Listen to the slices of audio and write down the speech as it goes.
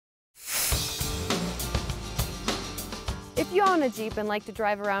If you own a Jeep and like to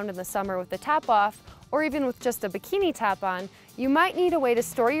drive around in the summer with the top off, or even with just a bikini top on, you might need a way to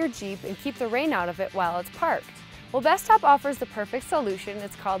store your Jeep and keep the rain out of it while it's parked. Well, Bestop offers the perfect solution.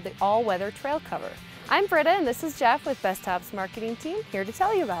 It's called the All Weather Trail Cover. I'm Britta and this is Jeff with Bestop's marketing team, here to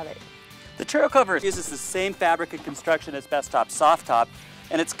tell you about it. The trail cover uses the same fabric and construction as Bestop's soft top,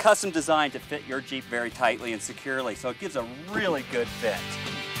 and it's custom designed to fit your Jeep very tightly and securely, so it gives a really good fit.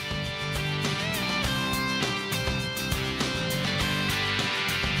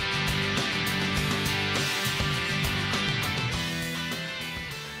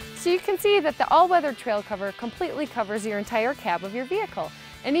 So you can see that the all-weather trail cover completely covers your entire cab of your vehicle.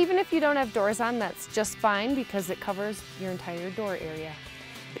 And even if you don't have doors on, that's just fine because it covers your entire door area.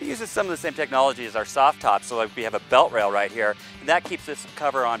 It uses some of the same technology as our soft top, so like we have a belt rail right here, and that keeps this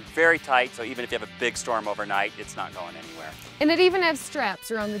cover on very tight, so even if you have a big storm overnight, it's not going anywhere. And it even has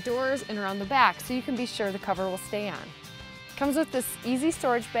straps around the doors and around the back, so you can be sure the cover will stay on. It comes with this easy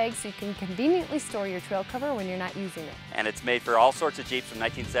storage bag so you can conveniently store your trail cover when you're not using it. And it's made for all sorts of Jeeps from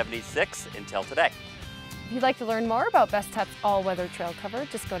 1976 until today. If you'd like to learn more about Bestop's all-weather trail cover,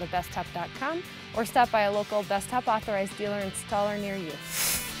 just go to bestop.com or stop by a local Bestop authorized dealer installer near you.